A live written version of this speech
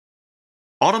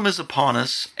Autumn is upon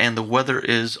us, and the weather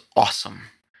is awesome.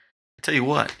 I tell you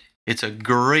what, it's a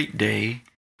great day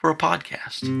for a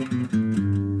podcast.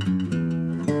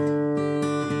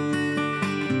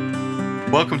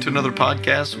 Welcome to another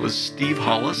podcast with Steve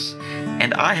Hollis,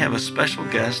 and I have a special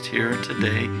guest here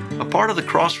today, a part of the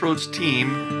Crossroads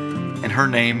team, and her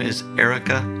name is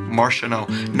Erica Marchino.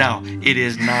 Now, it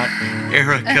is not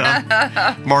Erica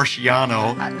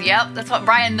Marciano. Yep, that's what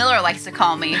Brian Miller likes to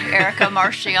call me, Erica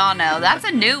Marciano. That's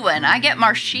a new one. I get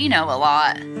Marchino a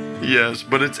lot. Yes,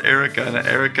 but it's Erica. And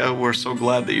Erica, we're so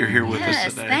glad that you're here with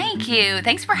us today. Thank you.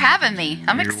 Thanks for having me.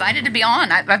 I'm excited to be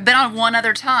on. I've been on one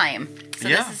other time. So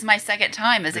This is my second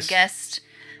time as a guest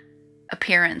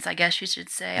appearance, I guess you should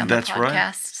say, on the podcast.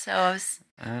 Right. So I was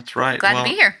That's right. glad to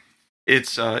be here.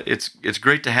 It's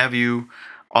great to have you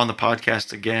on the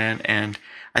podcast again, and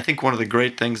I think one of the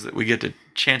great things that we get the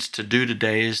chance to do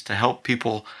today is to help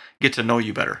people get to know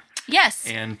you better. Yes.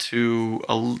 And to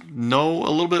know a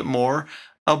little bit more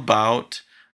about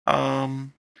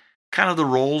kind of the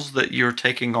roles that you're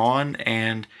taking on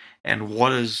and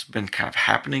what has been kind of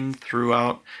happening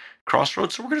throughout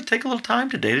Crossroads. So we're going to take a little time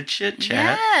today to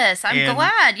chit-chat. Yes, I'm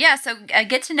glad. Yeah, so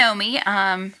get to know me.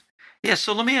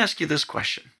 So let me ask you this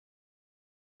question.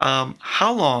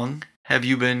 How long have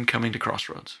you been coming to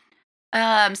Crossroads?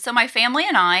 So my family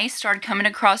and I started coming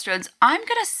to Crossroads, I'm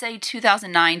going to say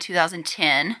 2009,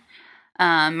 2010.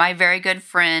 My very good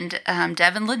friend,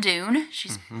 Devin Ledoux,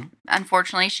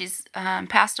 unfortunately, she's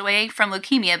passed away from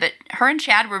leukemia, but her and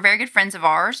Chad were very good friends of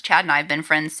ours. Chad and I have been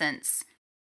friends since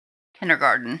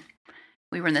kindergarten.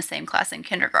 We were in the same class in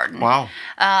kindergarten. Wow.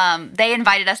 They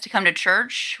invited us to come to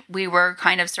church. We were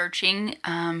kind of searching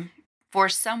for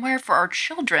somewhere for our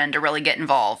children to really get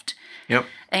involved. Yep.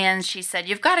 And she said,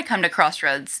 you've got to come to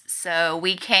Crossroads. So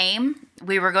we came.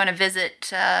 We were going to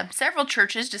visit several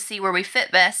churches to see where we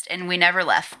fit best, and we never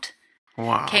left.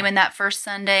 Wow. Came in that first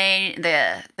Sunday.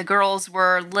 The girls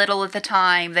were little at the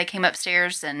time. They came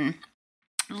upstairs and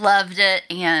loved it,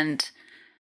 and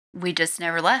we just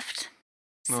never left.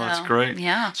 Well, that's great.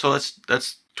 Yeah. So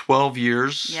that's 12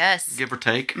 years, yes, give or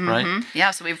take, right?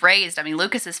 Yeah, so we've raised,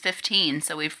 Lucas is 15,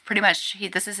 so we've pretty much,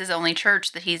 this is his only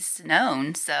church that he's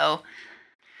known, so.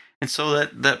 And so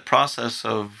that process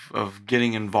of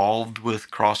getting involved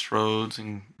with Crossroads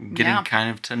and getting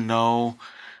kind of to know.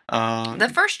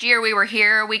 The first year we were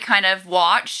here, we kind of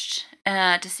watched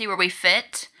to see where we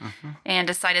fit and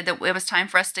decided that it was time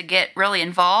for us to get really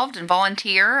involved and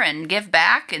volunteer and give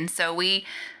back, and so we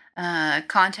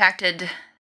contacted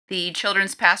the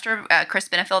children's pastor, Chris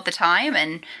Benefiel at the time,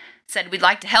 and said we'd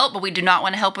like to help, but we do not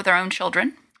want to help with our own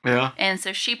children. Yeah. And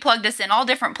so she plugged us in all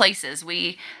different places.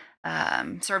 We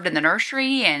served in the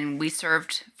nursery, and we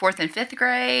served 4th and 5th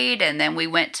grade, and then we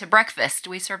went to breakfast.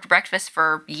 We served breakfast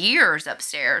for years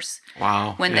upstairs.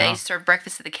 Wow. When they served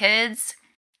breakfast to the kids.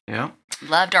 Yeah.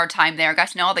 Loved our time there. Got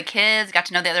to know all the kids, got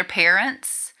to know the other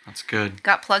parents. That's good.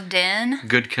 Got plugged in.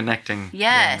 Good connecting.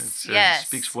 Yes, yes. It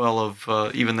speaks well of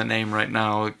even the name right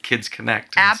now, Kids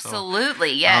Connect.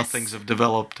 Absolutely, yes. How things have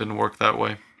developed and worked that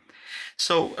way.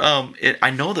 So I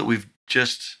know that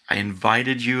I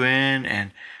invited you in,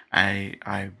 and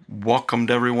I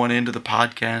welcomed everyone into the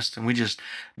podcast, and we just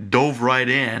dove right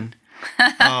in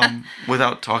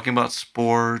without talking about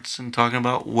sports and talking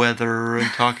about weather and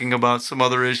talking about some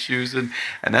other issues, and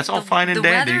that's all fine and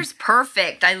dandy. The weather's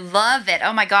perfect. I love it.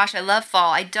 Oh my gosh, I love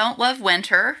fall. I don't love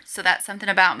winter, so that's something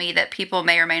about me that people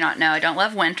may or may not know. I don't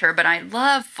love winter, but I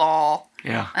love fall.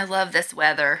 Yeah. I love this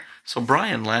weather. So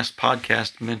Brian last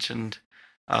podcast mentioned,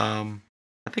 I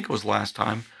think it was last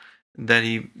time, that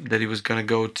he was going to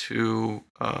go to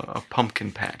a pumpkin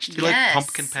patch. Do you like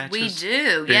pumpkin patches? We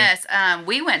do. Yes.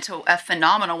 We went to a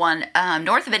phenomenal one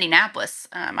north of Indianapolis.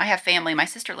 I have family. My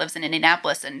sister lives in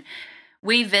Indianapolis, and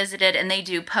we visited, and they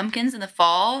do pumpkins in the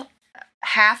fall.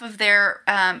 Half of their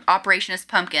operation is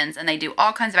pumpkins, and they do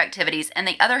all kinds of activities, and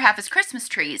the other half is Christmas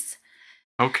trees.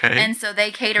 Okay. And so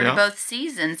they cater to both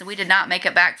seasons. We did not make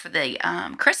it back for the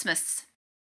Christmas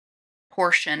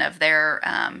portion of their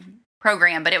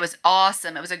program, but it was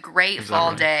awesome. It was a great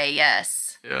fall day.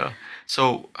 Yes. Yeah.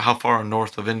 So how far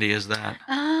north of Indy is that?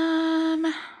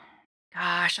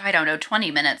 Gosh, I don't know. 20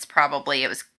 minutes probably. It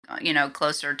was,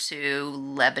 closer to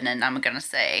Lebanon, I'm going to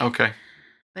say. Okay.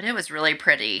 But it was really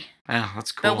pretty. Yeah,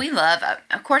 that's cool. But we love,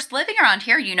 of course, living around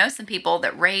here, some people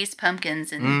that raise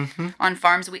pumpkins and on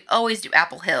farms. We always do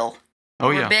Apple Hill. Oh,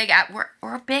 we're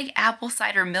big apple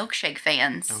cider milkshake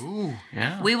fans. Ooh,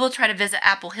 yeah. We will try to visit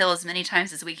Apple Hill as many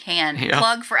times as we can. Yeah.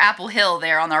 Plug for Apple Hill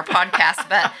there on our podcast.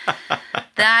 But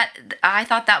I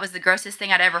thought that was the grossest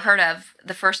thing I'd ever heard of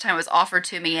the first time it was offered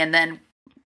to me. And then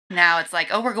Now it's like,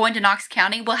 oh, we're going to Knox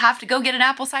County. We'll have to go get an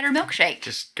apple cider milkshake.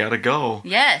 Just gotta go.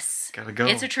 Yes. Gotta go.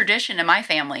 It's a tradition in my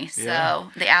family. So Yeah.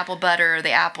 the apple butter,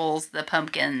 the apples, the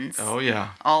pumpkins. Oh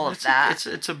yeah. All of that.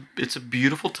 It's a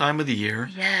beautiful time of the year.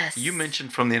 Yes. You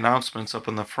mentioned from the announcements up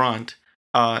in the front,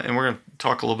 and we're gonna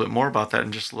talk a little bit more about that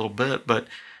in just a little bit, but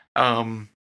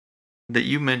that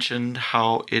you mentioned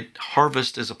how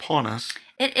harvest is upon us.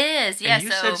 It is, yes. And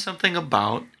you said something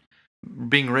about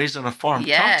being raised on a farm.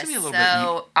 Yes. Talk to me a little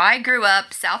so I grew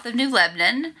up south of New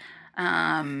Lebanon.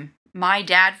 My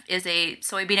dad is a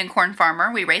soybean and corn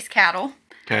farmer. We raise cattle.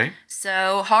 bit. Okay.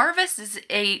 So harvest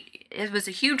it was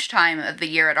a huge time of the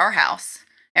year at our house.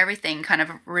 Everything kind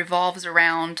of revolves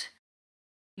around,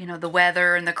 the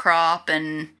weather and the crop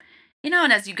and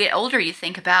as you get older, you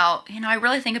think about, I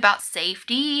really think about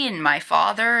safety and my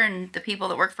father and the people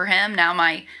that work for him. Now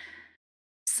my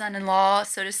son-in-law,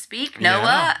 so to speak,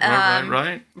 Noah.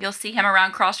 Right. You'll see him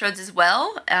around Crossroads as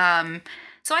well.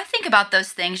 So I think about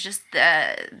those things just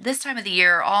this time of the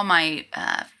year, all my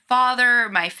father,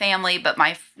 my family, but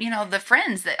the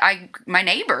friends my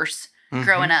neighbors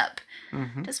growing up.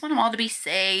 Mm-hmm. Just want them all to be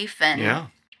safe and Yeah.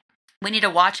 we need to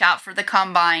watch out for the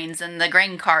combines and the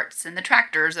grain carts and the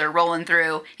tractors that are rolling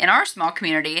through. In our small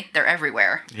community, they're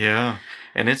everywhere. Yeah.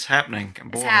 And it's happening.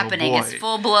 Boy, It's happening. Oh boy. It's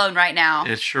full blown right now.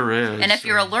 It sure is. And if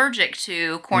you're allergic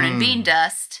to corn and bean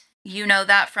dust, you know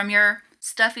that from your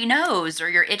stuffy nose or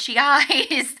your itchy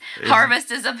eyes.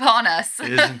 Harvest is upon us.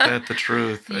 Isn't that the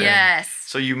truth? Yes.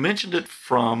 So you mentioned it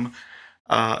from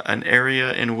an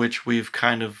area in which we've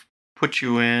kind of put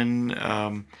you in,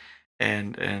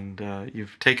 and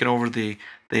you've taken over the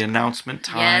announcement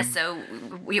time. Yeah, so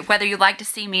whether you like to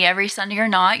see me every Sunday or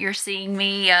not, you're seeing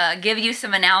me give you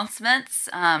some announcements.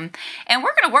 And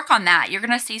we're going to work on that. You're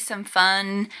going to see some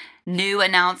fun new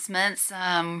announcements.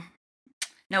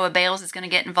 Noah Bales is going to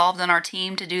get involved on our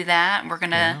team to do that. We're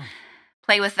going to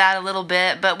play with that a little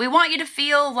bit. But we want you to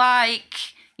feel like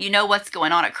you know what's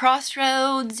going on at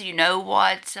Crossroads. You know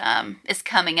what is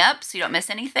coming up so you don't miss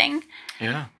anything.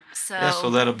 Yeah. So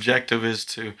that objective is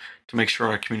to make sure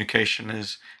our communication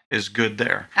is good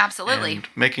there. Absolutely. And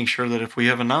making sure that if we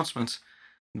have announcements,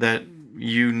 that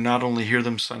you not only hear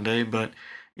them Sunday, but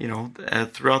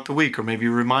throughout the week, or maybe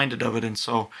you're reminded of it. And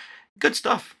so, good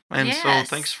stuff. And so,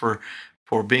 thanks for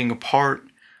being a part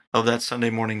of that Sunday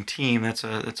morning team. That's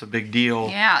a big deal.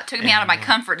 Yeah, it took me out of my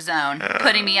comfort zone,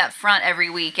 putting me up front every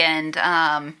weekend.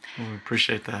 We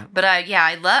appreciate that. But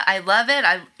I love it.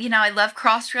 I love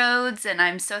Crossroads, and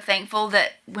I'm so thankful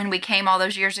that when we came all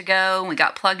those years ago, and we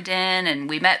got plugged in, and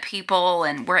we met people,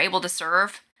 and we're able to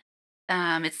serve.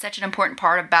 It's such an important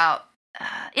part about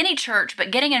any church,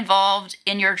 but getting involved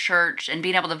in your church and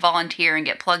being able to volunteer and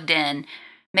get plugged in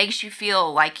makes you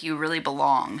feel like you really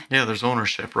belong. Yeah, there's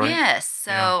ownership, right? Yes.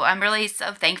 So I'm really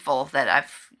so thankful that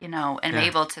I've, am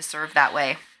able to serve that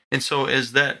way. And so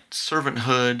as that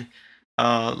servanthood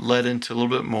led into a little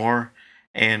bit more,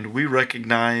 and we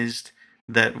recognized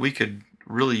that we could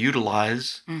really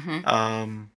utilize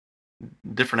different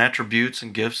attributes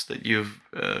and gifts that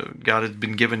God has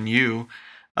been given you,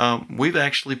 we've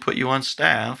actually put you on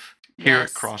staff here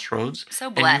at Crossroads. So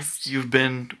blessed. And you've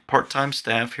been part-time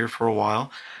staff here for a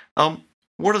while.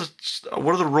 What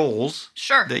are the roles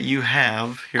that you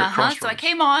have here at Crossroads? So I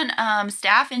came on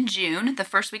staff in June, the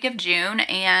first week of June,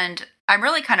 and I'm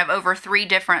really kind of over 3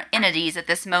 different entities at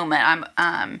this moment.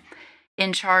 I'm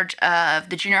in charge of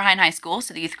the junior high and high school,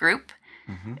 so the youth group,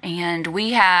 and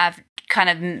we have kind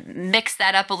of mixed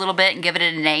that up a little bit and given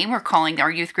it a name. We're calling our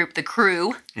youth group the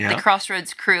Crew, the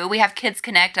Crossroads Crew. We have Kids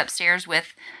Connect upstairs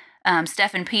with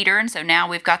Steph and Peter, and so now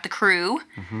we've got the Crew.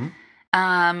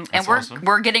 And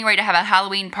we're getting ready to have a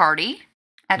Halloween party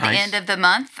at the end of the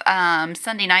month,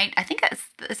 Sunday night. I think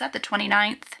is that the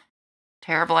 29th?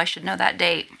 Terrible, I should know that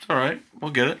date. It's all right,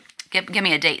 we'll get it. Give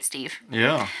me a date, Steve.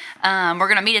 Yeah. We're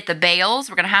going to meet at the Bales.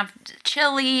 We're going to have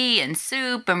chili and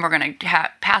soup, and we're going to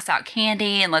pass out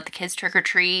candy and let the kids trick or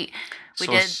treat.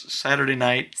 Saturday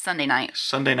night. Sunday night.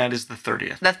 Sunday night is the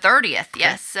 30th. The 30th,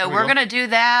 yes. So we're going to do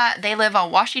that. They live on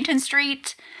Washington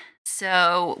Street,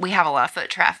 so we have a lot of foot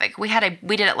traffic. We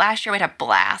did it last year. We had a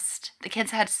blast. The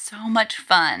kids had so much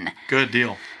fun. Good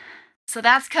deal. So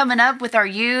that's coming up with our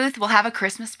youth. We'll have a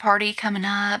Christmas party coming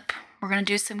up. We're going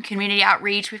to do some community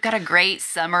outreach. We've got a great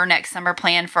next summer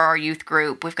planned for our youth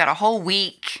group. We've got a whole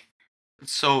week.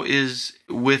 So is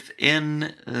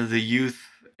within the youth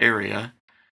area,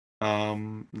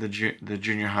 the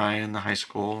junior high and the high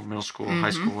school, middle school,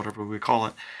 high school, whatever we call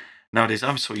it. Nowadays,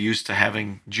 I'm so used to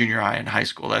having junior high and high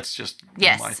school. That's just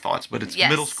my thoughts. But it's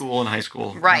middle school and high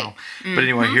school right now. But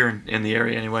anyway, here in the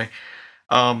area anyway.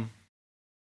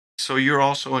 So you're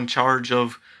also in charge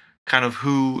of kind of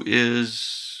who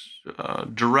is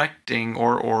directing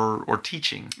or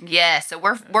teaching. Yeah, so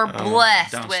we're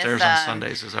blessed downstairs with on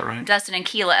Sundays. Is that right? Dustin and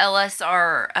Keela Ellis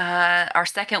are our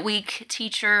second week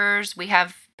teachers. We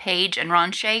have Paige and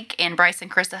Ron Shake and Bryce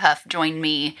and Krista Huff join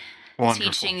me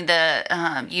Wonderful. teaching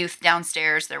the youth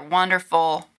downstairs. They're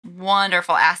wonderful,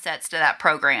 wonderful assets to that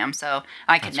program. So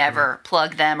I could never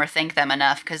plug them or thank them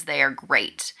enough because they are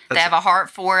great. They have a heart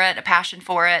for it, a passion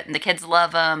for it, and the kids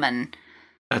love them. And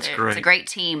that's great. It's a great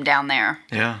team down there.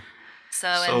 Yeah. So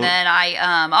and then I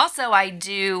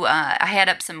head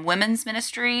up some women's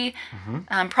ministry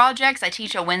projects. I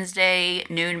teach a Wednesday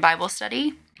noon Bible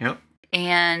study. Yep.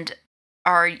 And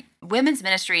our women's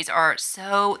ministries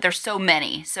there's so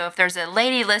many. So if there's a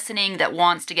lady listening that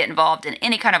wants to get involved in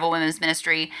any kind of a women's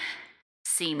ministry,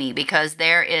 see me, because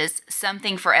there is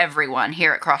something for everyone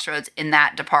here at Crossroads in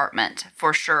that department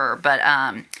for sure. But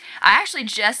I actually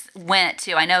just went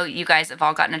to, I know you guys have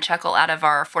all gotten a chuckle out of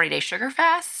our 40-day sugar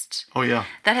fast. Oh, yeah.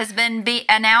 That has been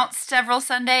announced several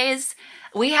Sundays.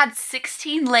 We had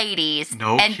 16 ladies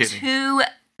and kidding. 2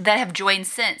 that have joined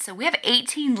since. So we have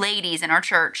 18 ladies in our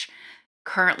church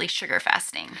currently sugar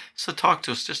fasting. So talk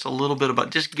to us just a little bit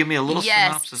about, just give me a little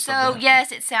synopsis of that.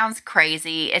 Yes, it sounds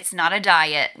crazy. It's not a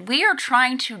diet. We are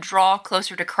trying to draw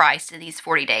closer to Christ in these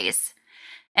 40 days.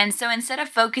 And so instead of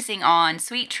focusing on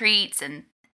sweet treats and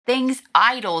things,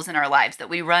 idols in our lives that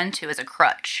we run to as a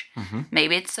crutch,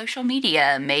 maybe it's social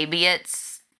media, maybe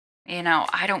it's,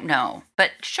 I don't know. But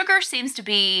sugar seems to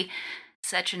be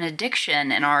such an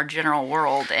addiction in our general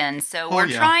world. And so we're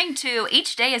trying to,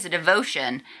 each day is a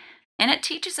devotion. And it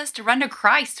teaches us to run to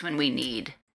Christ when we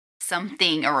need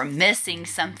something or we're missing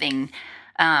something.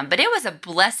 But it was a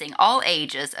blessing. All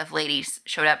ages of ladies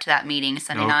showed up to that meeting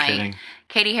Sunday night. Kidding.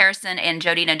 Katie Harrison and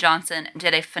Jodina Johnson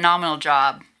did a phenomenal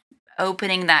job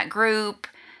opening that group.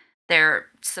 Their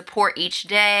support each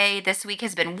day this week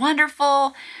has been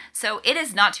wonderful. So it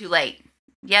is not too late.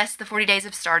 Yes, the 40 days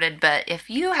have started, but if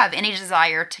you have any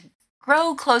desire to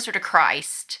grow closer to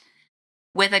Christ,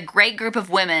 with a great group of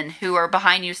women who are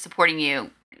behind you, supporting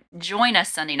you, join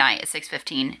us Sunday night at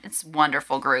 6:15. It's a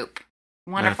wonderful group.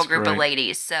 Wonderful group of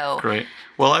ladies. So great.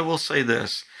 Well, I will say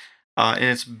this, and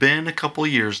it's been a couple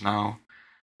years now,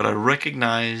 but I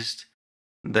recognized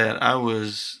that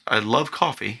I love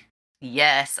coffee.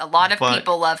 Yes, a lot of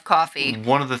people love coffee.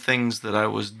 One of the things that I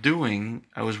was doing,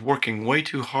 I was working way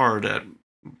too hard at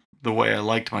the way I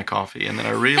liked my coffee, and then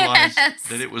I realized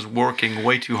that it was working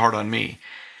way too hard on me.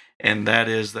 And that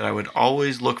is that I would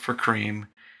always look for cream,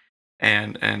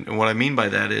 and what I mean by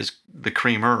that is the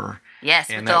creamer. Yes,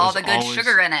 and with all the good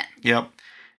sugar in it. Yep,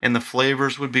 and the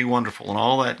flavors would be wonderful and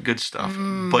all that good stuff.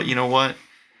 But you know what?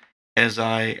 As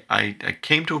I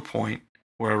came to a point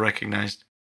where I recognized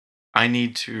I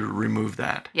need to remove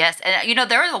that. Yes, and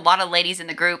there was a lot of ladies in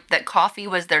the group that coffee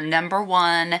was their number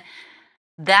one.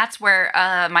 That's where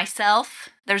myself,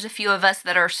 there's a few of us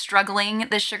that are struggling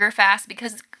this sugar fast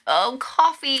because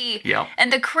coffee. Yeah.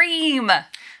 And the cream.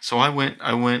 So I went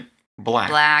black.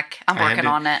 Black. I'm working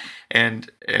on it.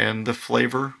 And the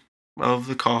flavor of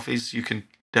the coffees, you can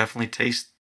definitely taste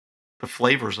the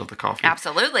flavors of the coffee.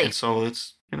 Absolutely. And so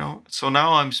it's, so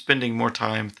now I'm spending more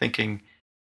time thinking,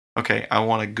 okay, I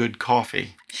want a good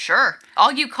coffee. Sure.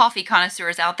 All you coffee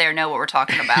connoisseurs out there know what we're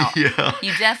talking about. Yeah.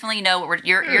 You definitely know what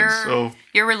you're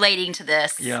relating to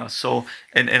this. Yeah. So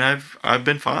and I've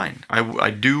been fine.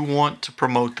 I do want to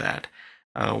promote that.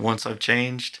 Once I've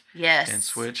changed and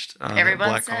switched everyone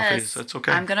black says, coffees, that's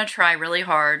okay. I'm going to try really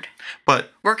hard.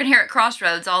 But working here at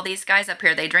Crossroads, all these guys up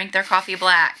here, they drink their coffee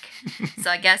black. So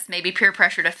I guess maybe peer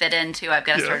pressure to fit into, I've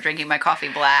got to start drinking my coffee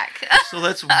black. So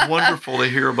that's wonderful to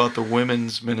hear about the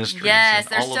women's ministries. Yes,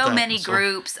 there's so many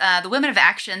groups. The Women of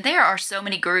Action, there are so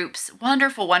many groups,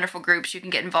 wonderful, wonderful groups you can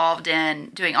get involved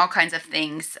in, doing all kinds of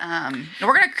things. And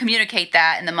we're going to communicate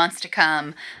that in the months to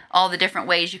come, all the different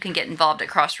ways you can get involved at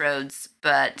Crossroads.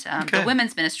 But the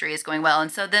women's ministry is going well.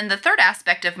 And so then the third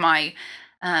aspect of my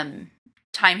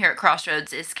time here at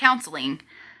Crossroads is counseling.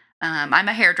 I'm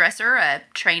a hairdresser, a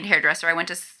trained hairdresser. I went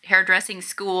to hairdressing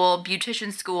school,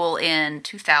 beautician school in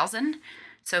 2000,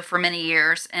 so for many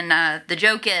years. And the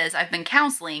joke is I've been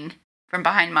counseling from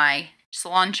behind my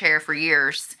salon chair for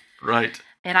years. Right.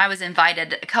 And I was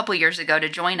invited a couple years ago to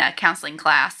join a counseling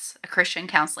class, a Christian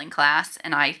counseling class,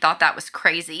 and I thought that was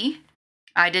crazy.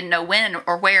 I didn't know when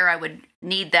or where I would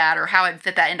need that or how I'd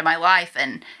fit that into my life.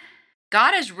 And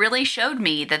God has really showed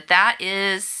me that that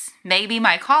is maybe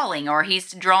my calling, or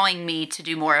he's drawing me to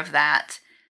do more of that.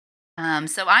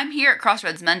 So I'm here at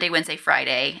Crossroads Monday, Wednesday,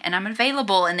 Friday, and I'm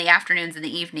available in the afternoons and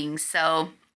the evenings. So,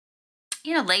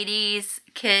 ladies,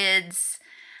 kids,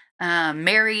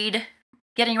 married,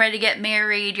 getting ready to get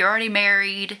married, you're already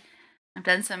married. I've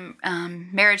done some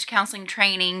marriage counseling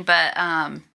training, but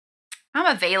I'm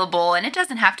available, and it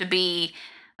doesn't have to be,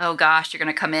 oh gosh, you're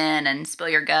going to come in and spill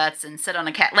your guts and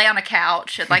lay on a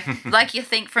couch like you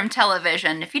think from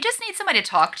television. If you just need somebody to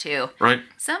talk to, right?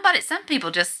 some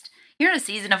people just, you're in a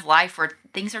season of life where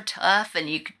things are tough, and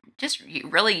you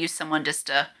really use someone just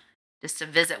to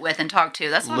visit with and talk to.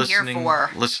 That's what I'm here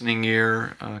for. Listening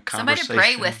ear, conversation. Somebody to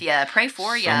pray with you, pray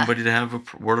for you. Somebody to have a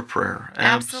word of prayer.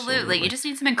 Absolutely. You just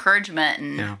need some encouragement.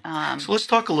 And so let's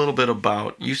talk a little bit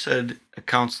about, you said a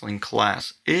counseling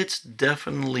class. It's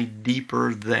definitely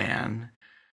deeper than,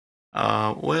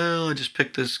 I just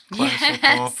picked this class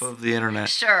up off of the internet.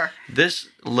 Sure.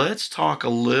 Let's talk a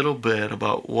little bit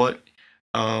about what,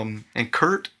 and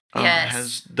Kurt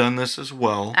has done this as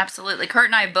well. Absolutely. Kurt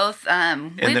and I both,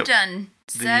 we've done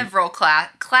several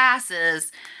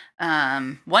classes.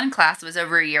 One class was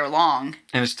over a year long.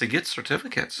 And it's to get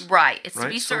certificates. Right. It's to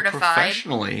be certified.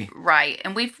 Professionally. Right.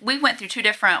 And we went through 2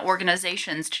 different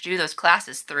organizations to do those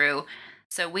classes through.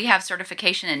 So we have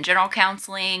certification in general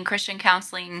counseling, Christian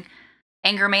counseling,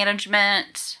 anger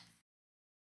management,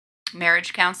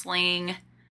 marriage counseling,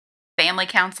 family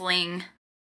counseling.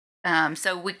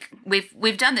 So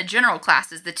we've done the general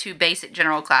classes, the 2 basic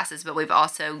general classes, but we've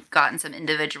also gotten some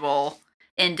individual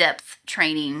in-depth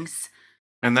trainings.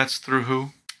 And that's through who?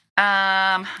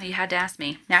 You had to ask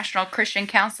me. National Christian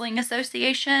Counseling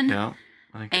Association. Yeah,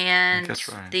 I think that's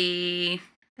right.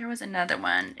 There was another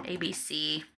one,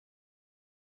 ABC.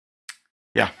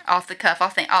 Yeah. Off the cuff, I'll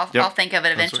think of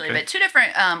it eventually. Okay. But 2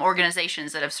 different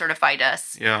organizations that have certified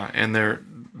us. Yeah, and they're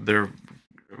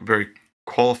very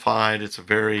qualified. It's a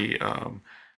very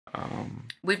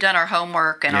we've done our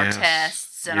homework and our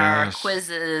tests and our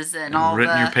quizzes and all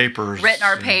written our papers, read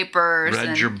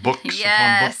your books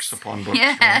upon books upon books.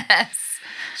 Yes. Right?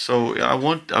 So I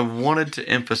wanted to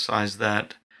emphasize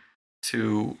that,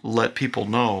 to let people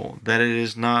know that it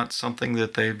is not something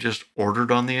that they've just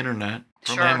ordered on the internet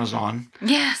from Amazon.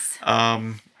 Yes.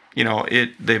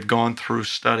 They've gone through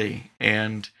study,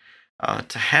 and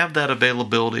to have that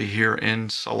availability here in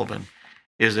Sullivan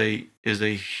is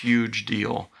a huge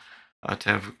deal. To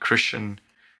have a Christian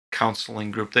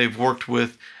counseling group. They've worked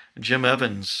with Jim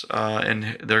Evans,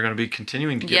 and they're going to be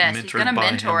continuing to get mentored by him. Yes, he's going to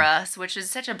mentor us, which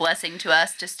is such a blessing to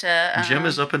us. Just to Jim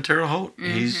is up in Terre Haute.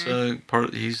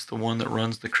 Mm-hmm. He's the one that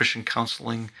runs the Christian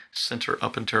Counseling Center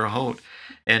up in Terre Haute,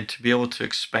 and to be able to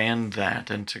expand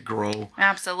that and to grow.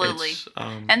 Absolutely,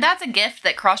 and that's a gift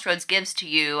that Crossroads gives to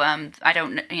you. I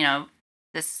don't,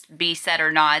 this be said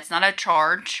or not, it's not a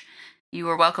charge. You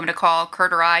are welcome to call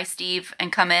Kurt or I, Steve,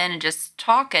 and come in and just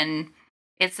talk. And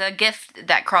it's a gift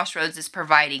that Crossroads is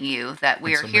providing you, that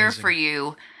we are here for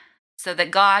you so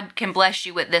that God can bless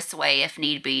you with this way if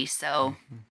need be. So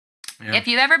if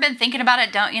you've ever been thinking about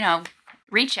it, don't,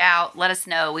 reach out, let us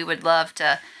know.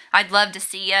 I'd love to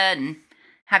see you and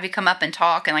have you come up and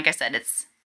talk. And like I said, it's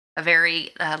a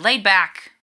very laid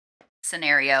back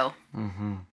scenario.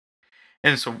 Mm-hmm.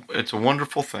 And it's a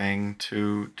wonderful thing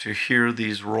to hear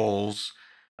these roles,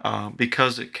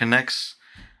 because it connects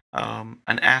certain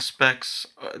aspects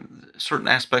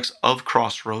of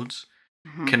Crossroads,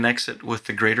 connects it with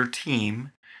the greater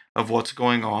team of what's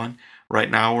going on.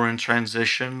 Right now we're in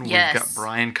transition. Yes. We've got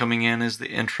Brian coming in as the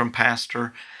interim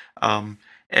pastor.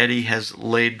 Eddie has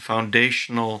laid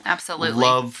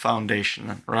love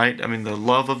foundation, right? I mean, the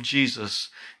love of Jesus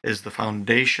is the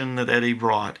foundation that Eddie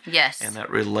brought. Yes. And that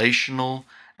relational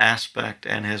aspect,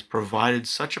 and has provided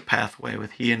such a pathway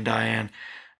with he and Diana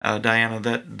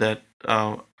that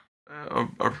are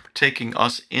taking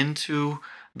us into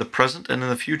the present and in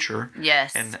the future.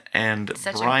 Yes. And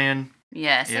Brian.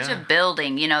 Such a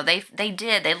building.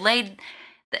 They laid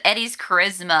Eddie's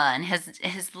charisma and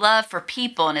his love for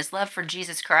people and his love for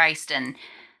Jesus Christ, and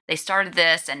they started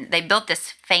this and they built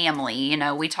this family.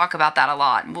 We talk about that a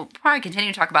lot, and we'll probably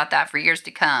continue to talk about that for years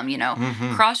to come.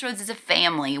 Crossroads is a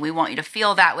family. We want you to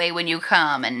feel that way when you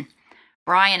come, and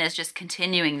Brian is just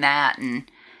continuing that, and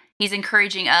he's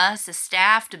encouraging us as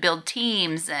staff to build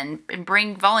teams and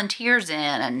bring volunteers in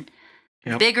and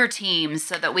bigger teams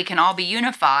so that we can all be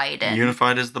unified. And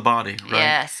unified as the body, right?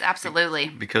 Yes, absolutely.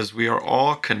 Because we are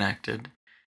all connected,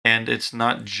 and it's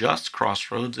not just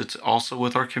Crossroads, it's also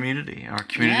with our community of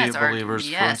believers,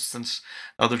 for instance,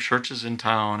 other churches in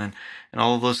town and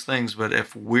all of those things. But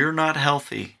if we're not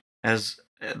healthy as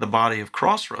the body of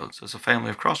Crossroads, as a family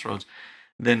of Crossroads,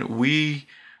 then we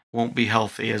won't be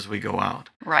healthy as we go out.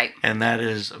 Right. And that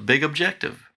is a big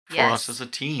objective for us as a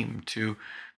team, to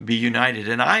be united.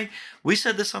 And we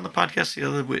said this on the podcast the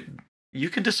other week. You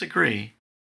can disagree,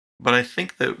 but I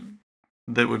think that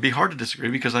that would be hard to disagree,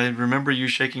 because I remember you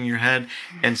shaking your head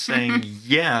and saying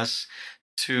yes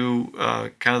to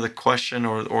kind of the question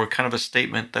or kind of a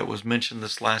statement that was mentioned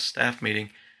this last staff meeting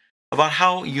about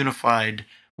how unified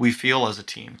we feel as a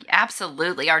team.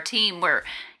 Absolutely. Our team,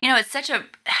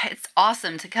 it's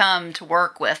awesome to come to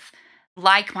work with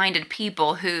like-minded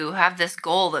people who have this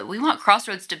goal that we want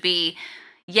Crossroads to be,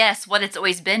 yes, what it's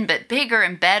always been, but bigger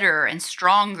and better and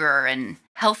stronger and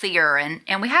healthier.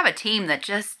 And we have a team that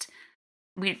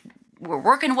we're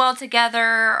working well together.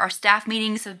 Our staff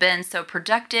meetings have been so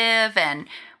productive, and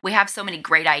we have so many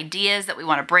great ideas that we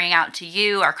want to bring out to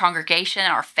you, our congregation,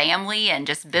 our family, and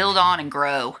just build on and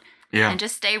grow. Yeah. And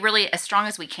just stay really as strong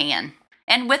as we can.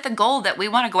 And with the goal that we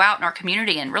want to go out in our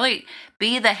community and really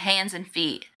be the hands and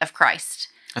feet of Christ.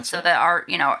 That our,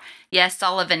 yes,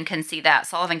 Sullivan can see that.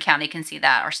 Sullivan County can see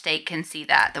that. Our state can see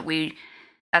that.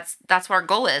 That's what our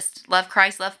goal is. Love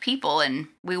Christ, love people. And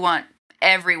we want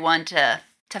everyone to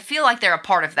feel like they're a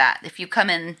part of that. If you come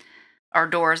in our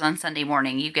doors on Sunday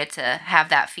morning, you get to have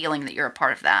that feeling that you're a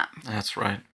part of that. That's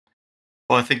right.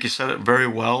 Well, I think you said it very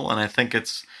well, and I think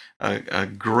it's a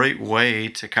great way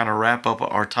to kind of wrap up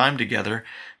our time together.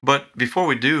 But before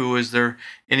we do, is there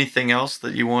anything else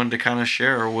that you wanted to kind of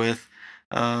share with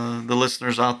the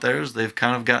listeners out there as they've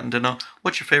kind of gotten to know?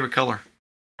 What's your favorite color?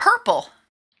 Purple.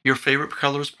 Your favorite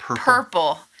color is purple?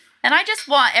 Purple. And I just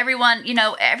want everyone,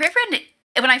 everyone,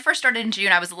 when I first started in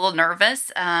June, I was a little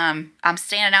nervous. I'm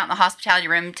standing out in the hospitality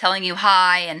room telling you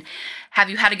hi and have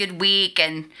you had a good week?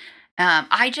 And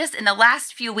in the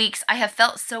last few weeks, I have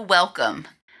felt so welcome.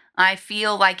 I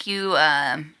feel like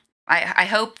I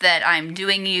hope that I'm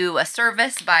doing you a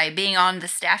service by being on the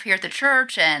staff here at the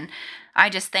church, and I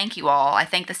just thank you all. I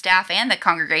thank the staff and the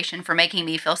congregation for making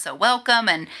me feel so welcome,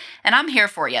 and I'm here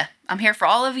for you. I'm here for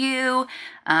all of you.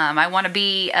 I want to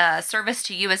be a service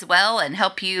to you as well and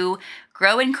help you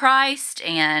grow in Christ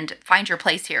and find your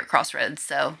place here at Crossroads.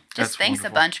 So just thanks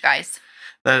wonderful. A bunch, guys.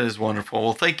 That is wonderful.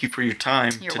 Well, thank you for your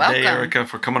time You're today, welcome. Erica,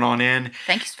 for coming on in.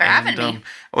 Thanks for having me.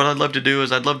 What I'd love to do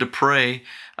is I'd love to pray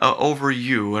over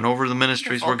you and over the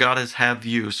ministries where God has have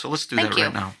you. So let's do that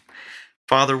right now.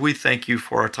 Father, we thank you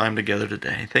for our time together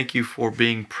today. Thank you for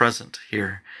being present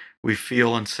here. We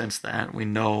feel and sense that. We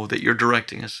know that you're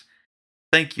directing us.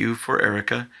 Thank you for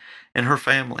Erica and her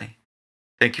family.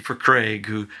 Thank you for Craig,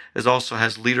 who also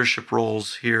has leadership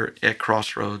roles here at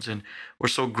Crossroads. And we're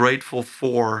so grateful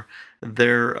for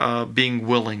their being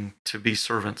willing to be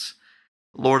servants.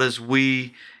 Lord, as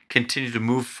we continue to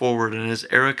move forward, and as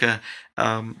Erica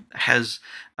has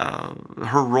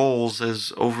her roles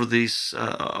as over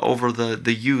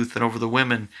the youth and over the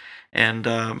women,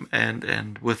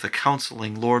 and with the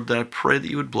counseling, Lord, that I pray that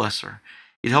you would bless her.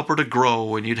 You'd help her to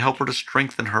grow, and you'd help her to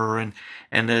strengthen her, and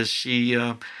as she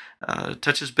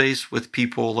touches base with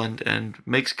people and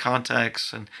makes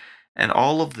contacts and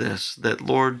all of this, that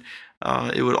Lord,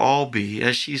 it would all be,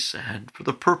 as she said, for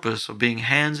the purpose of being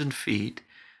hands and feet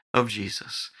of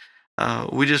Jesus.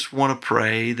 We just want to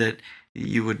pray that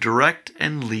you would direct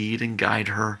and lead and guide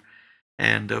her.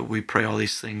 And we pray all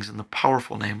these things in the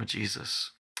powerful name of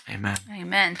Jesus. Amen.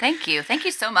 Amen. Thank you. Thank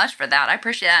you so much for that. I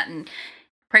appreciate that. And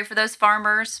pray for those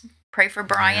farmers. Pray for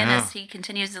Brian as he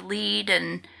continues to lead.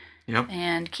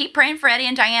 And keep praying for Eddie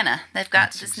and Diana. They've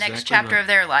got this next chapter of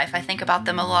their life. I think about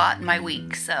them a lot in my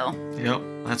week. So,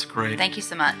 that's great. Thank you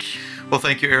so much. Well,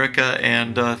 thank you, Erica,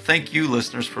 and thank you,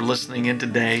 listeners, for listening in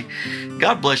today.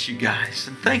 God bless you guys,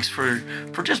 and thanks for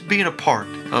just being a part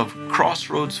of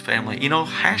Crossroads family.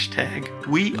 #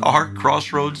 we are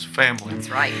Crossroads family. That's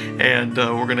right. And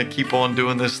we're going to keep on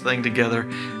doing this thing together,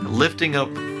 lifting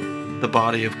up the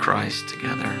body of Christ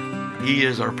together. He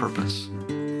is our purpose.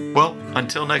 Well,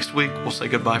 until next week, we'll say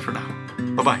goodbye for now.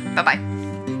 Bye-bye. Bye-bye.